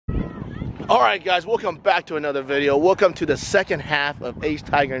Alright guys, welcome back to another video. Welcome to the second half of Ace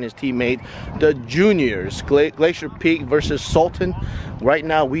Tiger and his teammate, the juniors, Glacier Peak versus Sultan. Right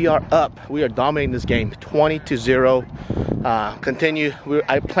now we are up. We are dominating this game 20-0.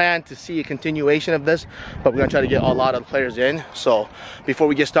 I plan to see a continuation of this, but we're gonna try to get a lot of players in. So before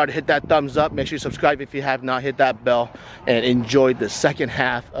we get started, hit that thumbs up, make sure you subscribe if you have not, hit that bell, and enjoy the second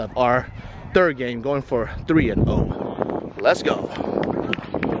half of our third game, going for 3-0. Let's go.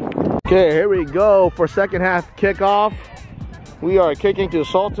 Okay, here we go for second half kickoff. We are kicking to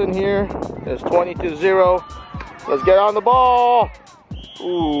Sultan here. It's 20-0. Let's get on the ball.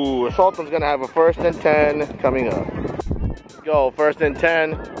 Ooh, Sultan's gonna have a 1st and 10 coming up. Go, 1st and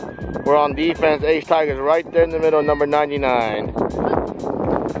 10. We're on defense. Ace Tiger's right there in the middle, number 99.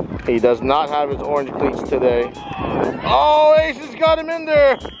 He does not have his orange cleats today. Oh, Ace has got him in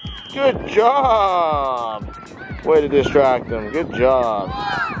there. Good job. Way to distract him. Good job.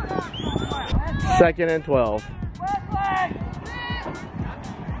 2nd and 12.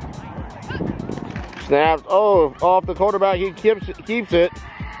 Snaps. Oh, off the quarterback. He keeps it.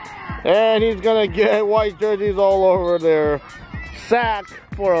 And he's going to get white jerseys all over there. Sack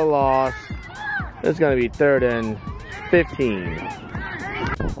for a loss. It's going to be 3rd and 15.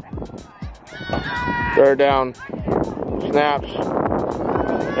 3rd down. Snaps.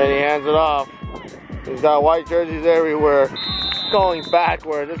 And he hands it off. He's got white jerseys everywhere. Going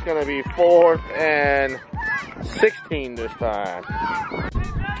backwards. It's going to be 4th and 16 this time.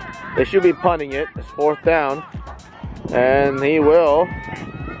 They should be punting it. It's 4th down. And he will.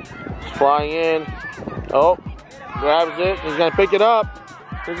 He's flying in. Oh, grabs it. He's going to pick it up.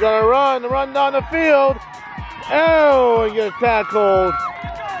 He's going to run down the field. Oh, he gets tackled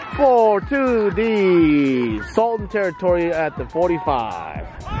for 2D. Sultan territory at the 45.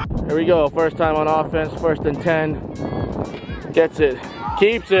 Here we go. First time on offense. 1st and 10. Gets it.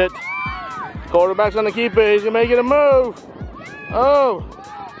 Keeps it. Quarterback's gonna keep it. He's gonna make it a move. Oh.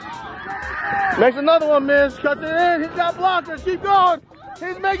 Makes another one miss. Cuts it in. He's got blockers. Keep going.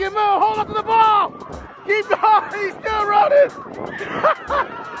 He's making a move. Hold up to the ball. Keep going. He's still running.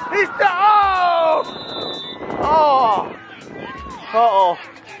 He's still. Oh. Oh. Uh-oh.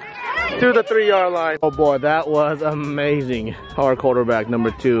 To the 3-yard line. Oh boy, that was amazing. Our quarterback,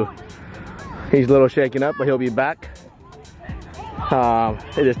 number 2. He's a little shaken up, but he'll be back.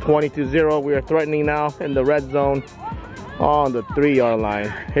 It is 20-0. We are threatening now in the red zone on the 3-yard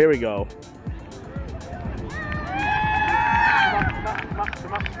line. Here we go.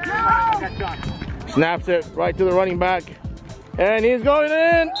 Snaps it right to the running back. And he's going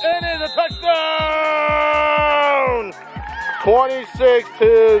in. And it's a touchdown!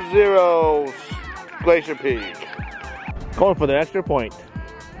 26-0. Glacier Peak. Going for the extra point.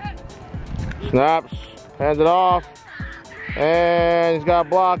 Snaps. Hands it off. And he's got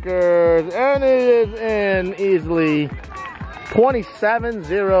blockers, and it is in easily.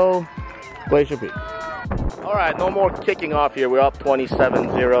 27-0 Glacier Peak. All right, no more kicking off here. We're up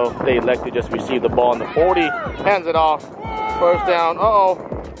 27-0. They elect to just receive the ball on the 40. Hands it off. 1st down. Uh-oh.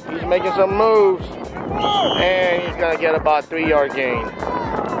 He's making some moves. And he's going to get about 3-yard gain.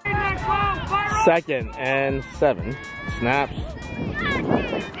 2nd and 7. Snaps.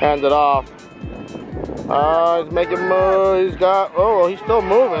 Hands it off. He's making moves. He's got. Oh, he's still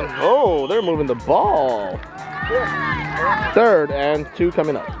moving. Oh, they're moving the ball. 3rd and 2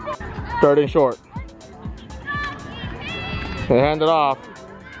 coming up. 3rd and short. They hand it off.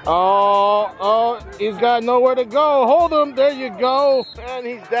 Oh, he's got nowhere to go. Hold him. There you go. And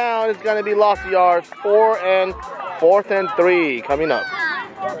he's down. It's going to be lost yards. 4th and 3 coming up.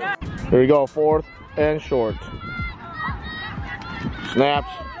 Here we go. 4th and short. Snaps.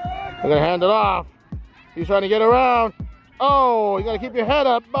 They're going to hand it off. He's trying to get around. Oh, you got to keep your head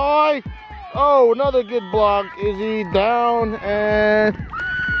up, boy. Oh, another good block. Is he down? And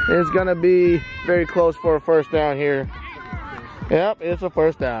it's going to be very close for a 1st down here. Yep, it's a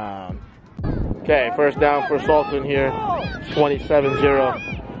 1st down. Okay, 1st down for Sultan here.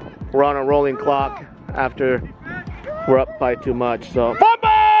 27-0. We're on a rolling clock after we're up by too much. So,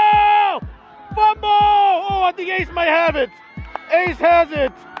 fumble! Fumble! Oh, I think Ace might have it. Ace has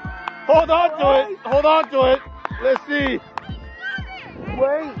it. Hold on to it. Hold on to it. Let's see.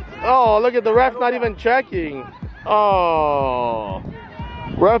 Wait. Oh, look at the ref not even checking. Oh.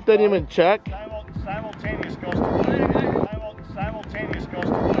 Ref didn't even check. Simultaneous goes to simultaneous goes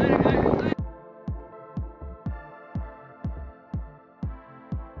to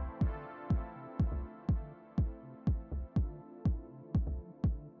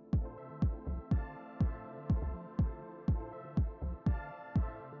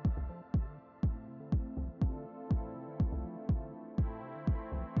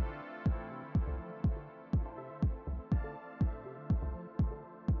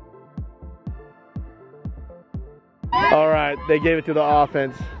All right, they gave it to the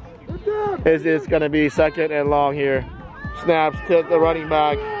offense. It's going to be second and long here. Snaps to the running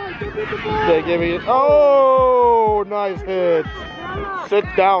back. They give it. Oh, nice hit. Sit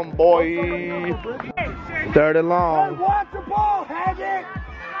down, boy. Third and long. Watch the ball, Haggett.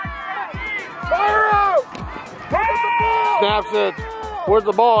 Snaps it. Where's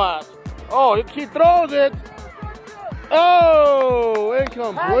the ball at? Oh, he throws it. Oh,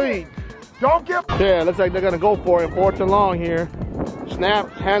 incomplete. Don't get. Yeah, looks like they're going to go for it. Fourth and long here.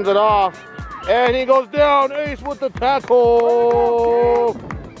 Snaps, hands it off. And he goes down. Ace with the tackle.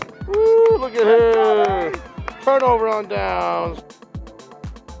 Woo, look at him. Turnover on downs.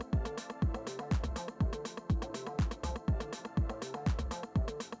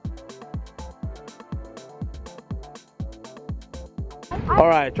 All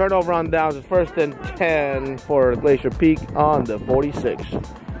right, turnover on downs is first and 10 for Glacier Peak on the 46.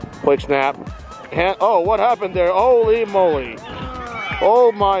 Quick snap. Oh, what happened there? Holy moly.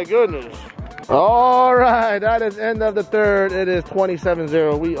 Oh my goodness. All right, that is end of the third. It is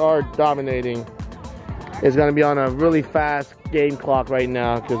 27-0. We are dominating. It's going to be on a really fast game clock right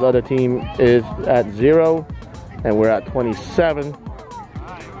now because the other team is at 0 and we're at 27.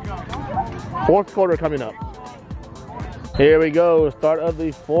 Fourth quarter coming up. Here we go, start of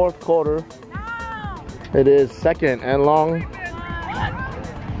the fourth quarter. It is second and long.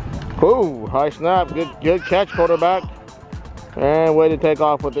 Ooh, high snap, good catch, quarterback. And way to take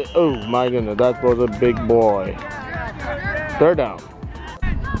off with it. Oh my goodness, that was a big boy. Third down.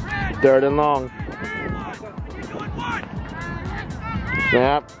 Third and long.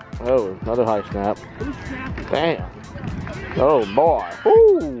 Snap. Oh, another high snap. Damn. Oh boy.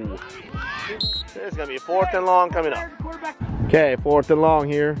 Ooh. It's gonna be fourth and long coming up. Okay, fourth and long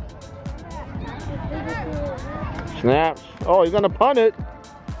here. Snaps. Oh, he's gonna punt it.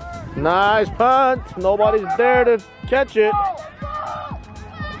 Nice punt. Nobody's there to catch it.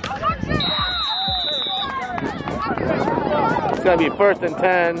 It's gonna be first and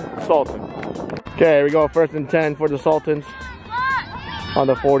 10, Sultan. Okay, here we go, first and 10 for the Sultans on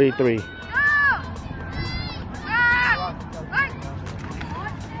the 43.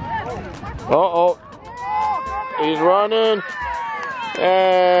 Uh-oh. He's running.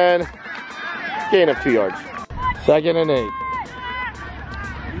 And gain of 2 yards. Second and 8.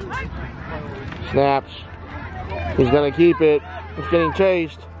 Snaps. He's going to keep it. He's getting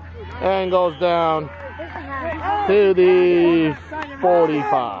chased. And goes down to the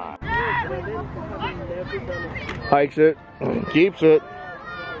 45. Hikes it. Keeps it.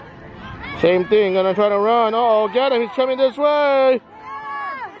 Same thing. Going to try to run. Uh-oh, get him. He's coming this way.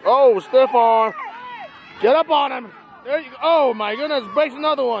 Oh, stiff arm. Get up on him. There you go. Oh my goodness, breaks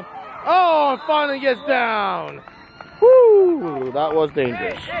another one. Oh, finally gets down. Woo, that was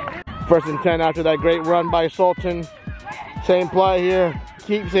dangerous. First and 10 after that great run by Sultan. Same play here.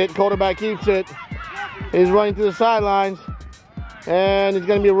 Keeps it, quarterback keeps it. He's running to the sidelines. And he's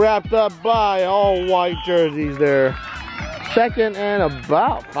going to be wrapped up by all white jerseys there. Second and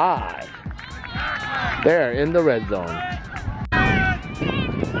about 5. There in the red zone.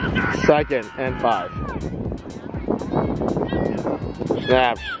 Second and 5.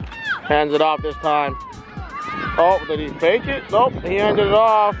 Snaps. Hands it off this time. Oh, did he fake it? Nope, he handed it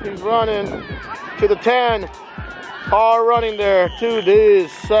off. He's running to the 10. All running there to the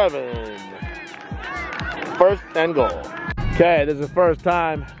 7. First and goal. Okay, this is the first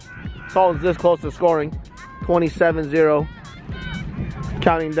time Sultan's this close to scoring. 27-0.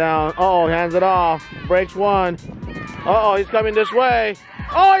 Counting down. Oh, hands it off. Breaks one. Uh-oh, he's coming this way.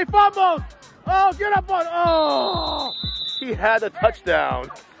 Oh, he fumbles! Oh, get up on! Oh, he had a touchdown.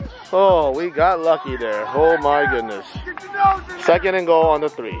 Oh, we got lucky there. Oh my goodness. Second and goal on the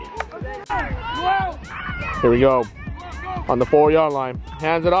 3. Here we go. On the 4-yard line.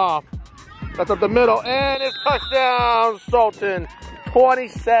 Hands it off. That's up the middle, and it's touchdown, Sultan.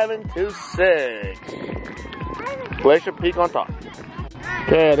 27-6. Glacier Peak on top.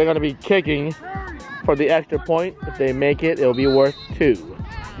 Okay, they're gonna be kicking for the extra point. If they make it, it'll be worth 2.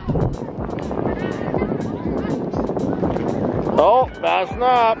 Oh, bad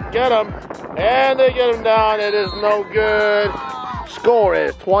snap. Get him. And they get him down. It is no good. Score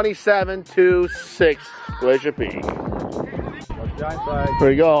is 27-6. Glacier Peak. Here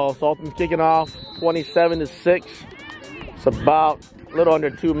we go. Sultan's kicking off. 27-6. It's about a little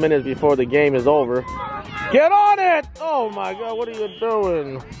under 2 minutes before the game is over. Get on it! Oh my God, what are you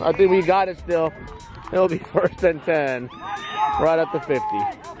doing? I think we got it still. It'll be first and 10. Right at the 50.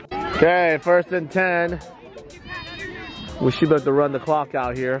 Okay, first and 10. We should be able to run the clock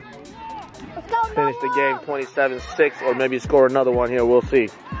out here. Finish the game 27-6 or maybe score another one here. We'll see.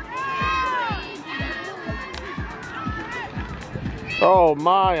 Oh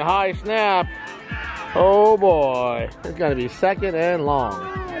my, high snap. Oh boy. It's gonna be second and long.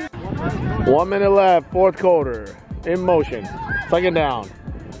 1 minute left, fourth quarter. In motion. Second down.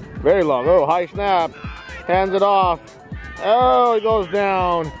 Very long. Oh, high snap. Hands it off. Oh, it goes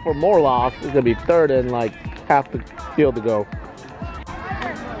down for more loss. It's gonna be third and like half the field to go.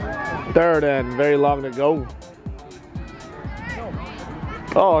 Third and very long to go.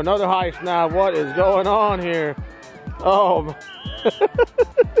 Oh, another high snap. What is going on here? Oh.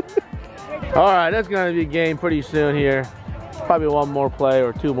 All right, that's gonna be a game pretty soon here. Probably one more play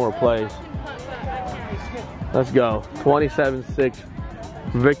or two more plays. Let's go. 27-6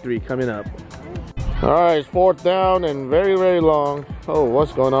 victory coming up. All right, it's fourth down and very, very long. Oh,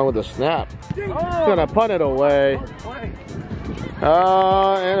 what's going on with the snap? He's gonna punt it away.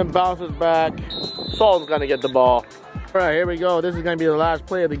 And it bounces back. Sultan's gonna get the ball. All right, here we go. This is gonna be the last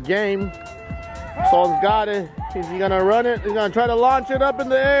play of the game. Sultan's got it. Is he gonna run it? He's gonna try to launch it up in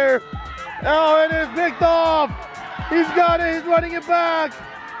the air. Oh, it is picked off. He's got it. He's running it back.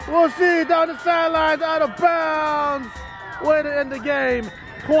 We'll see down the sidelines, out of bounds. Way to end the game.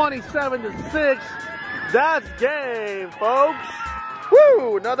 27-6. That's game, folks.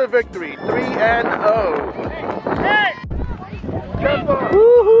 Woo! Another victory. 3-0. Hey!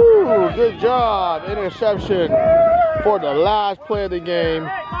 Woohoo! Good job. Interception for the last play of the game.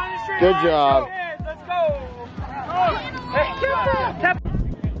 Good job.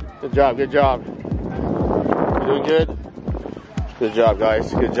 Good job. Good job. You doing good? Good job,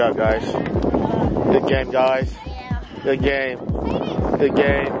 guys. Good job, guys. Good game, guys. Good game. Good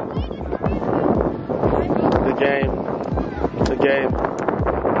game. Good game. Good game.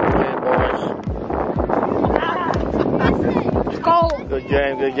 Good game, boys. Let's go. Good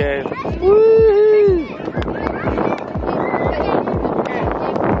game. Good game. Woo!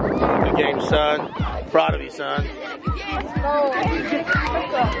 Good game, son. Proud of you, son.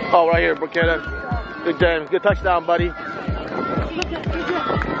 Oh, right here, Burkina. Good game. Good touchdown, buddy.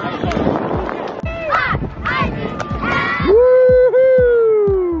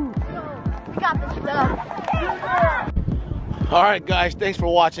 All right, guys, thanks for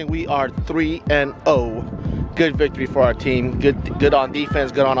watching. We are 3-0. Good victory for our team. Good on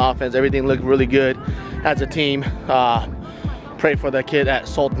defense, good on offense. Everything looked really good as a team. Pray for the kid at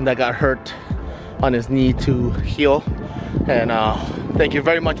Sultan that got hurt on his knee to heal. And thank you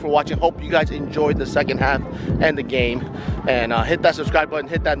very much for watching. Hope you guys enjoyed the second half and the game. And hit that subscribe button,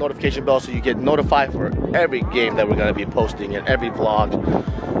 hit that notification bell so you get notified for every game that we're gonna be posting and every vlog.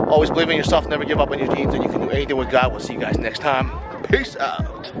 Always believe in yourself, never give up on your dreams, and you can do anything with God. We'll see you guys next time. Peace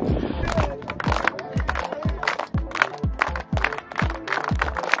out.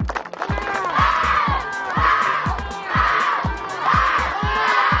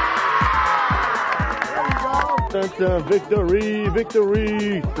 Victory,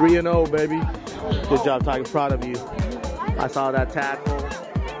 victory. 3-0, baby. Good job, Tiger. Proud of you. I saw that tackle.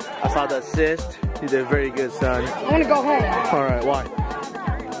 I saw the assist. You did very good, son. I want to go home. All right, why?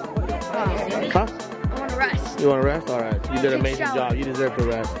 Huh? I want to rest. You want to rest? All right. You did an amazing job. You deserve to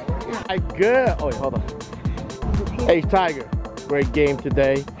rest. Good. Oh, wait, hold on. Hey, Tiger. Great game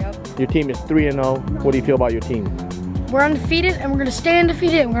today. Yep. Your team is 3-0. What do you feel about your team? We're undefeated, and we're going to stay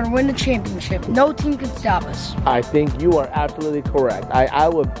undefeated, and we're going to win the championship. No team can stop us. I think you are absolutely correct. I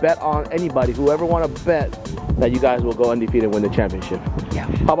would bet on anybody, whoever want to bet, that you guys will go undefeated and win the championship. Yeah.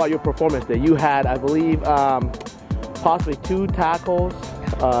 How about your performance that you had, I believe, possibly 2 tackles.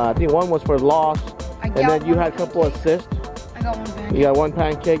 I think one was for loss, and then you had a couple assists. I got one pancake. You got one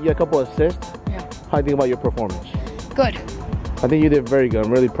pancake, you had a couple assists. Yeah. How do you think about your performance? Good. I think you did very good.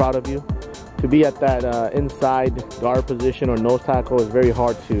 I'm really proud of you. To be at that inside guard position or nose tackle is very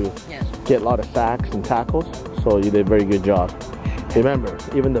hard to get a lot of sacks and tackles. So you did a very good job. Remember,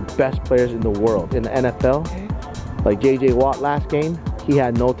 even the best players in the world, in the NFL, like J.J. Watt last game, he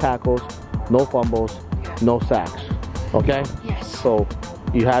had no tackles, no fumbles, no sacks. Okay? Yes. So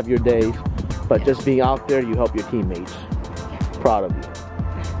you have your days, but just being out there, you help your teammates. Proud of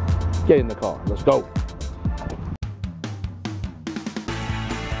you. Get in the car. Let's go.